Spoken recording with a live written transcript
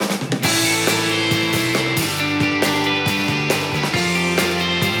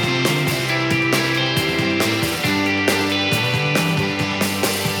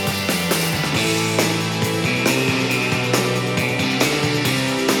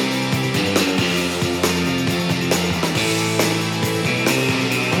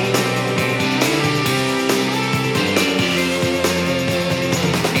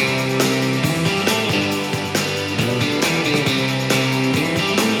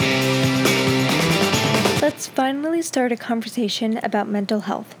finally start a conversation about mental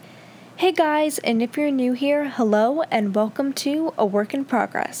health. Hey guys, and if you're new here, hello and welcome to A Work in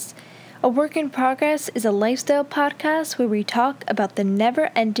Progress. A Work in Progress is a lifestyle podcast where we talk about the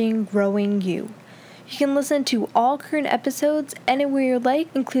never-ending growing you. You can listen to all current episodes anywhere you like,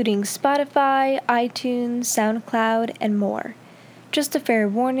 including Spotify, iTunes, SoundCloud, and more. Just a fair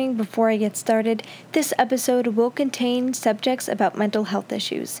warning before I get started, this episode will contain subjects about mental health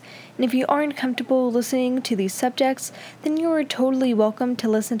issues. And if you aren't comfortable listening to these subjects, then you are totally welcome to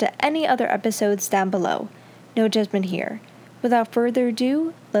listen to any other episodes down below. No judgment here. Without further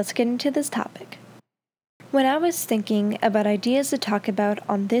ado, let's get into this topic. When I was thinking about ideas to talk about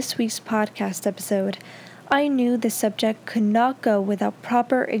on this week's podcast episode, I knew this subject could not go without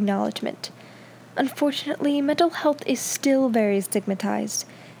proper acknowledgement. Unfortunately, mental health is still very stigmatized,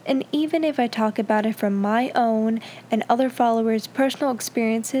 and even if I talk about it from my own and other followers' personal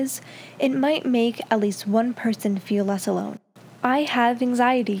experiences, it might make at least one person feel less alone. I have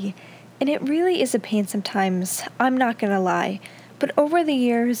anxiety, and it really is a pain sometimes, I'm not gonna lie, but over the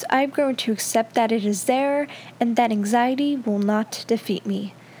years, I've grown to accept that it is there and that anxiety will not defeat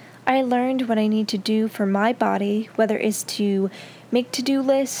me. I learned what I need to do for my body, whether it's to make to-do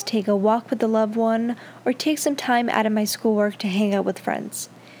lists, take a walk with a loved one, or take some time out of my schoolwork to hang out with friends.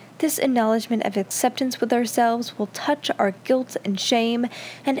 This acknowledgement of acceptance with ourselves will touch our guilt and shame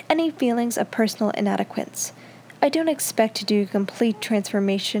and any feelings of personal inadequacy. I don't expect to do a complete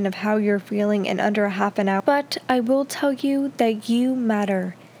transformation of how you're feeling in under a half an hour, but I will tell you that you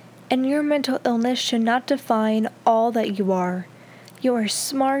matter, and your mental illness should not define all that you are. You are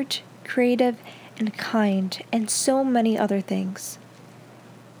smart, creative, and kind, and so many other things.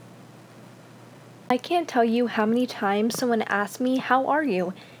 I can't tell you how many times someone asked me, "How are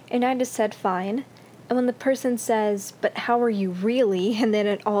you?" And I just said, "Fine." And when the person says, "But how are you really?" and then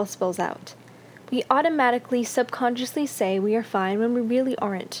it all spills out. We automatically, subconsciously say we are fine when we really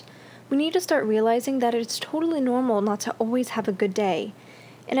aren't. We need to start realizing that it's totally normal not to always have a good day.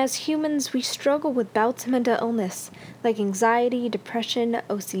 And as humans, we struggle with bouts of mental illness, like anxiety, depression,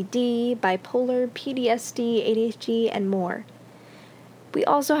 OCD, bipolar, PTSD, ADHD, and more. We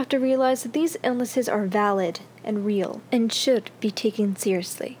also have to realize that these illnesses are valid and real, and should be taken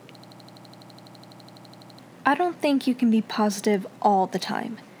seriously. I don't think you can be positive all the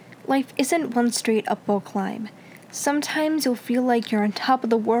time. Life isn't one straight uphill climb. Sometimes you'll feel like you're on top of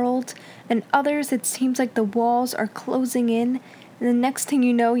the world, and others it seems like the walls are closing in, and the next thing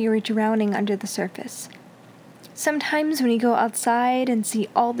you know, you're drowning under the surface. Sometimes when you go outside and see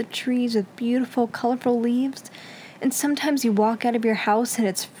all the trees with beautiful, colorful leaves, and sometimes you walk out of your house and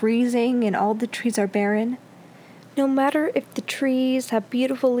it's freezing and all the trees are barren. No matter if the trees have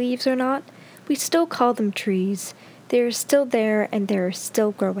beautiful leaves or not, we still call them trees. They are still there and they are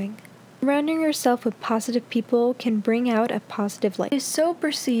still growing. Surrounding yourself with positive people can bring out a positive light. It is so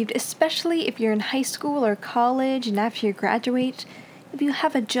perceived, especially if you're in high school or college and after you graduate. If you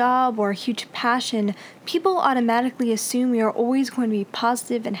have a job or a huge passion, people automatically assume you're always going to be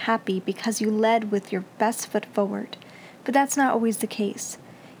positive and happy because you led with your best foot forward. But that's not always the case.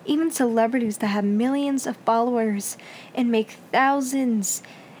 Even celebrities that have millions of followers and make thousands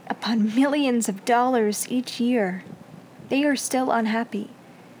upon millions of dollars each year, they are still unhappy.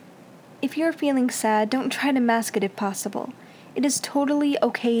 If you're feeling sad, don't try to mask it if possible. It is totally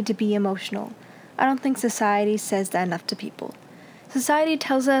okay to be emotional. I don't think society says that enough to people. Society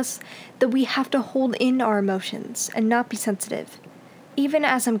tells us that we have to hold in our emotions and not be sensitive. Even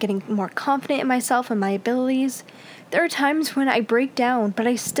as I'm getting more confident in myself and my abilities, there are times when I break down, but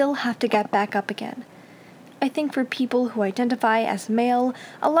I still have to get back up again. I think for people who identify as male,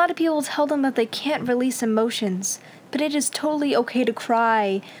 a lot of people tell them that they can't release emotions, but it is totally okay to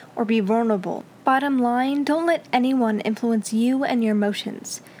cry or be vulnerable. Bottom line, don't let anyone influence you and your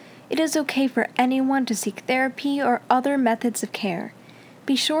emotions. It is okay for anyone to seek therapy or other methods of care.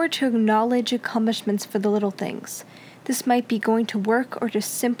 Be sure to acknowledge accomplishments for the little things. This might be going to work or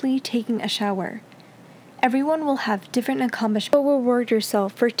just simply taking a shower. Everyone will have different accomplishments, but reward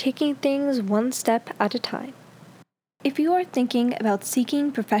yourself for taking things one step at a time. If you are thinking about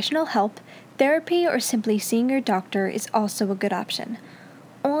seeking professional help, therapy or simply seeing your doctor is also a good option.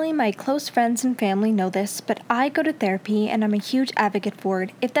 Only my close friends and family know this, but I go to therapy and I'm a huge advocate for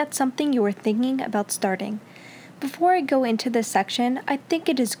it if that's something you are thinking about starting. Before I go into this section, I think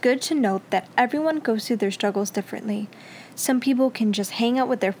it is good to note that everyone goes through their struggles differently. Some people can just hang out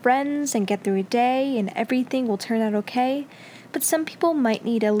with their friends and get through a day and everything will turn out okay, but some people might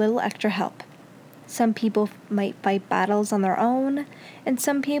need a little extra help. Some people might fight battles on their own, and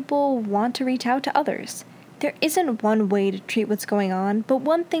some people want to reach out to others. There isn't one way to treat what's going on, but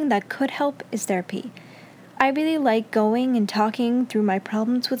one thing that could help is therapy. I really like going and talking through my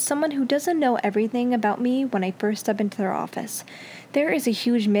problems with someone who doesn't know everything about me when I first step into their office. There is a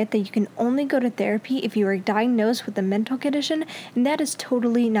huge myth that you can only go to therapy if you are diagnosed with a mental condition, and that is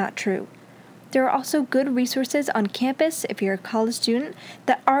totally not true. There are also good resources on campus if you're a college student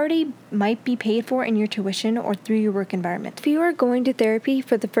that already might be paid for in your tuition or through your work environment. If you are going to therapy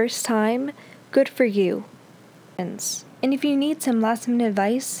for the first time, good for you. And if you need some last minute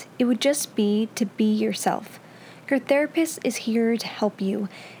advice, it would just be to be yourself. Your therapist is here to help you,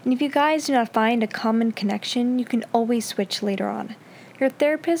 and if you guys do not find a common connection, you can always switch later on. Your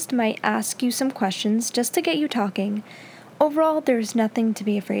therapist might ask you some questions just to get you talking. Overall, there's nothing to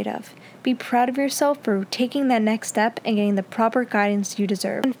be afraid of. Be proud of yourself for taking that next step and getting the proper guidance you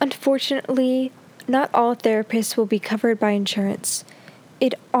deserve. Unfortunately, not all therapists will be covered by insurance.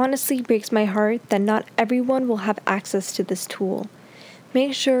 It honestly breaks my heart that not everyone will have access to this tool.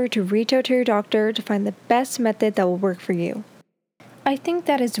 Make sure to reach out to your doctor to find the best method that will work for you. I think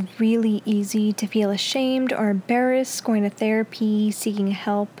that it's really easy to feel ashamed or embarrassed going to therapy, seeking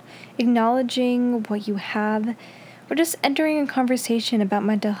help, acknowledging what you have, or just entering a conversation about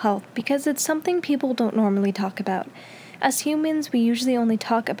mental health because it's something people don't normally talk about. As humans, we usually only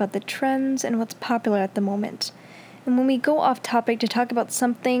talk about the trends and what's popular at the moment. And when we go off topic to talk about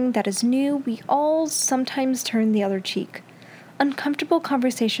something that is new, we all sometimes turn the other cheek. Uncomfortable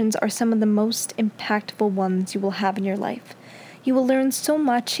conversations are some of the most impactful ones you will have in your life. You will learn so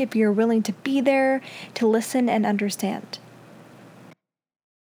much if you're willing to be there, to listen and understand.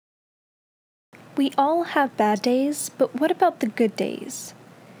 We all have bad days, but what about the good days?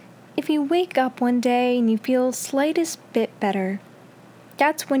 If you wake up one day and you feel slightest bit better,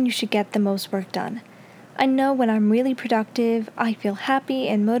 that's when you should get the most work done. I know when I'm really productive, I feel happy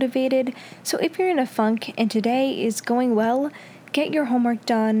and motivated, so if you're in a funk and today is going well, get your homework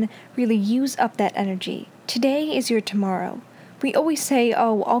done, really use up that energy. Today is your tomorrow. We always say,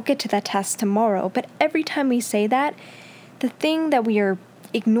 oh, I'll get to that task tomorrow, but every time we say that, the thing that we are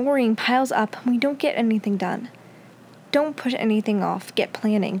ignoring piles up and we don't get anything done. Don't push anything off. Get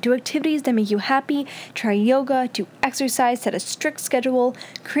planning. Do activities that make you happy. Try yoga. Do exercise. Set a strict schedule.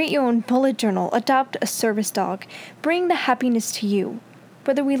 Create your own bullet journal. Adopt a service dog. Bring the happiness to you.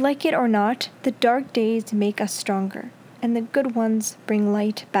 Whether we like it or not, the dark days make us stronger, and the good ones bring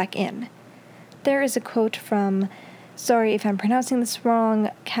light back in. There is a quote from, sorry if I'm pronouncing this wrong,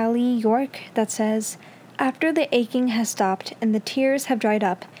 Callie York that says, "After the aching has stopped and the tears have dried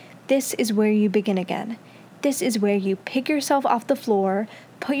up, this is where you begin again. This is where you pick yourself off the floor,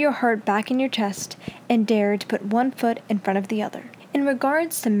 put your heart back in your chest, and dare to put one foot in front of the other." In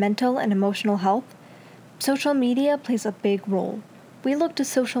regards to mental and emotional health, social media plays a big role. We look to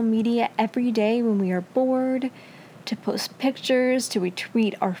social media every day when we are bored, to post pictures, to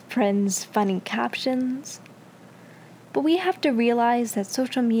retweet our friends' funny captions. But we have to realize that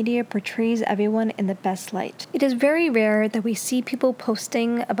social media portrays everyone in the best light. It is very rare that we see people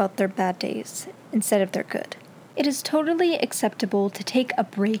posting about their bad days instead of their good. It is totally acceptable to take a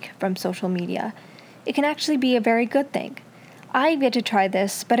break from social media. It can actually be a very good thing. I've yet to try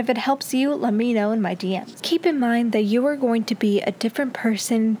this, but if it helps you, let me know in my DMs. Keep in mind that you are going to be a different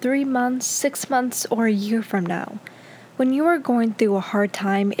person 3 months, 6 months, or a year from now. When you are going through a hard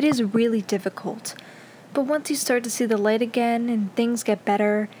time, it is really difficult. But once you start to see the light again and things get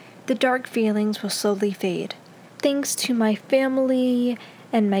better, the dark feelings will slowly fade. Thanks to my family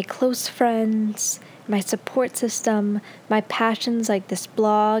and my close friends, my support system, my passions like this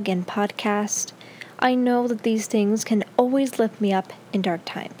blog and podcast, I know that these things can always lift me up in dark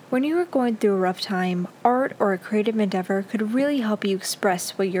times. When you are going through a rough time, art or a creative endeavor could really help you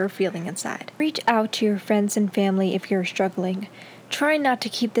express what you're feeling inside. Reach out to your friends and family if you're struggling. Try not to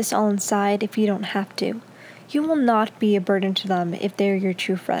keep this all inside if you don't have to. You will not be a burden to them if they're your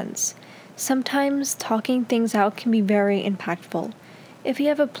true friends. Sometimes talking things out can be very impactful. If you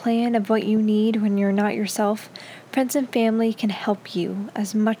have a plan of what you need when you're not yourself, friends and family can help you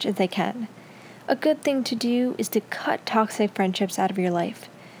as much as they can. A good thing to do is to cut toxic friendships out of your life.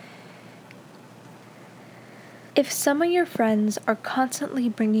 If some of your friends are constantly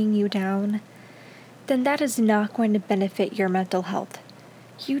bringing you down, then that is not going to benefit your mental health.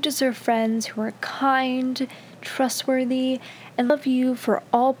 You deserve friends who are kind, trustworthy, and love you for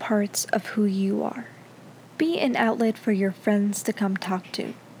all parts of who you are. Be an outlet for your friends to come talk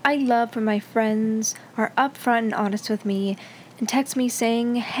to. I love when my friends are upfront and honest with me and text me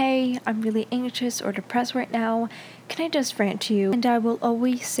saying, "Hey, I'm really anxious or depressed right now. Can I just rant to you?" And I will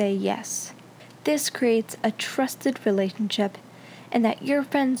always say yes. This creates a trusted relationship, and that your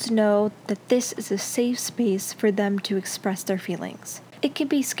friends know that this is a safe space for them to express their feelings. It can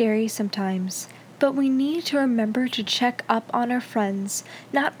be scary sometimes, But we need to remember to check up on our friends,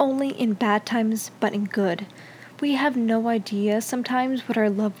 not only in bad times, but in good. We have no idea sometimes what our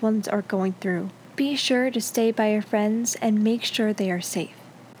loved ones are going through. Be sure to stay by your friends and make sure they are safe.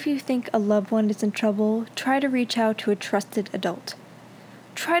 If you think a loved one is in trouble, try to reach out to a trusted adult.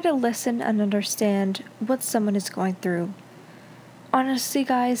 Try to listen and understand what someone is going through. Honestly,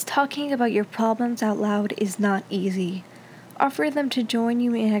 guys, talking about your problems out loud is not easy. Offer them to join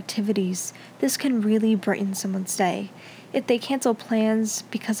you in activities. This can really brighten someone's day. If they cancel plans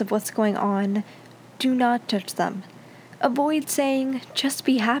because of what's going on, do not judge them. Avoid saying, just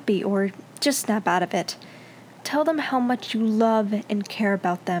be happy or just snap out of it. Tell them how much you love and care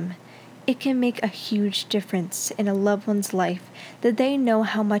about them. It can make a huge difference in a loved one's life that they know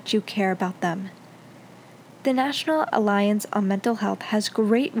how much you care about them. The National Alliance on Mental Health has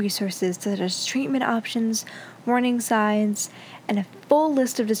great resources such as treatment options, warning signs, and a full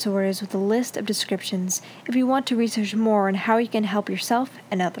list of disorders with a list of descriptions if you want to research more on how you can help yourself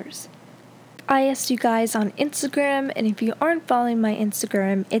and others. I asked you guys on Instagram, and if you aren't following my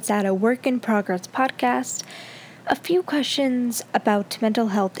Instagram, it's at a Work in Progress podcast, a few questions about mental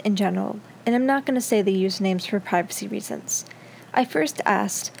health in general, and I'm not going to say the usernames for privacy reasons. I first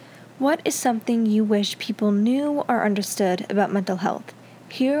asked, what is something you wish people knew or understood about mental health?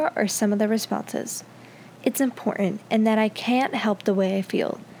 Here are some of the responses. It's important and that I can't help the way I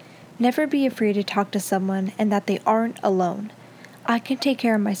feel. Never be afraid to talk to someone and that they aren't alone. I can take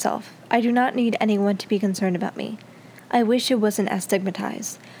care of myself. I do not need anyone to be concerned about me. I wish it wasn't as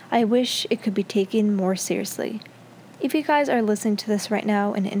stigmatized. I wish it could be taken more seriously. If you guys are listening to this right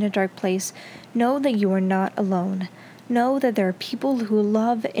now and in a dark place, know that you are not alone. Know that there are people who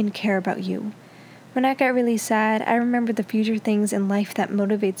love and care about you. When I got really sad, I remember the future things in life that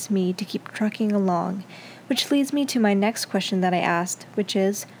motivates me to keep trucking along, which leads me to my next question that I asked, which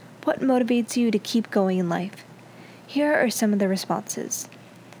is, what motivates you to keep going in life? Here are some of the responses,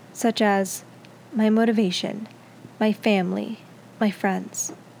 such as, my motivation, my family, my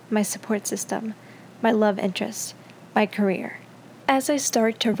friends, my support system, my love interest, my career. As I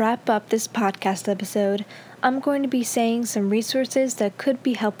start to wrap up this podcast episode, I'm going to be saying some resources that could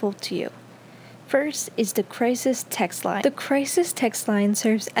be helpful to you. First is the Crisis Text Line. The Crisis Text Line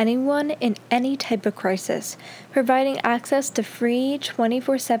serves anyone in any type of crisis, providing access to free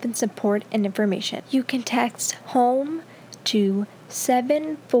 24/7 support and information. You can text HOME to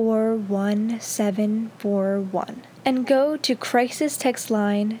 741-741 and go to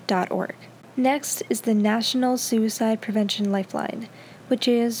crisistextline.org. Next is the National Suicide Prevention Lifeline, which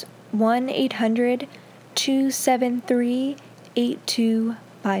is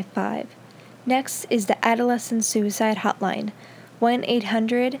 1-800-273-8255. Next is the Adolescent Suicide Hotline,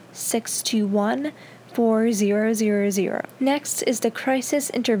 1-800-621-4000. Next is the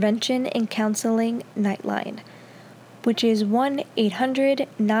Crisis Intervention and Counseling Nightline, which is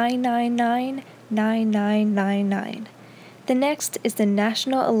 1-800-999-9999. The next is the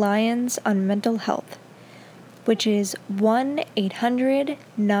National Alliance on Mental Health, which is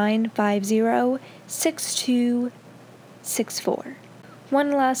 1-800-950-6264.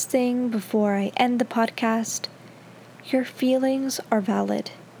 One last thing before I end the podcast. Your feelings are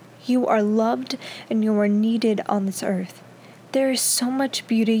valid. You are loved and you are needed on this earth. There is so much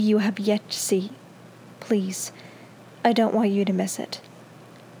beauty you have yet to see. Please, I don't want you to miss it.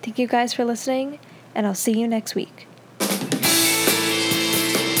 Thank you guys for listening, and I'll see you next week.